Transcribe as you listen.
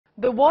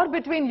The war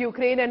between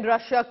Ukraine and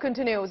Russia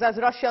continues as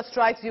Russia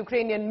strikes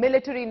Ukrainian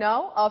military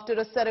now after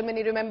a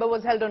ceremony, remember,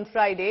 was held on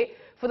Friday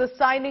for the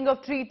signing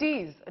of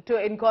treaties to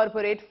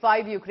incorporate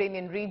 5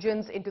 Ukrainian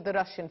regions into the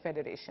Russian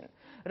Federation.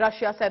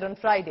 Russia said on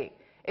Friday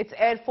its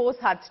air force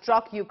had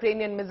struck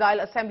Ukrainian missile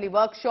assembly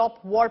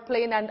workshop,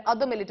 warplane and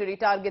other military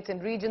targets in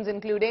regions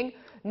including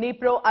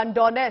Dnipro and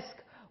Donetsk,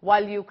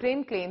 while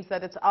Ukraine claims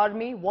that its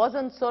army was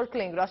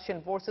encircling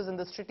Russian forces in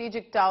the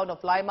strategic town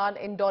of Lyman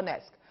in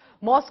Donetsk.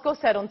 Moscow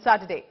said on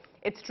Saturday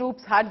its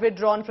troops had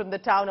withdrawn from the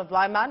town of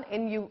Lyman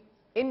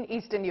in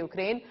eastern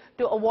Ukraine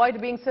to avoid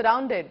being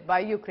surrounded by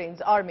Ukraine's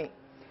army.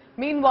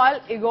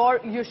 Meanwhile, Igor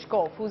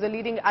Yushkov, who's a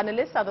leading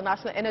analyst at the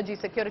National Energy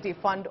Security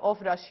Fund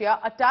of Russia,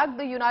 attacked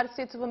the United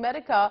States of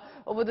America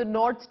over the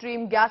Nord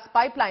Stream gas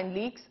pipeline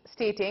leaks,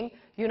 stating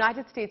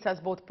United States has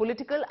both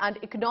political and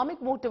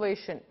economic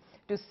motivation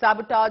to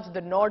sabotage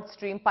the Nord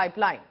Stream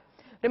pipeline.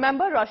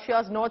 Remember,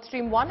 Russia's Nord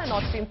Stream 1 and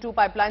Nord Stream 2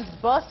 pipelines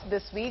burst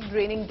this week,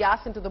 draining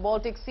gas into the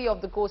Baltic Sea off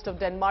the coast of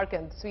Denmark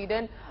and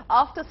Sweden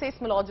after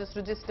seismologists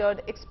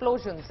registered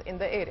explosions in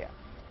the area.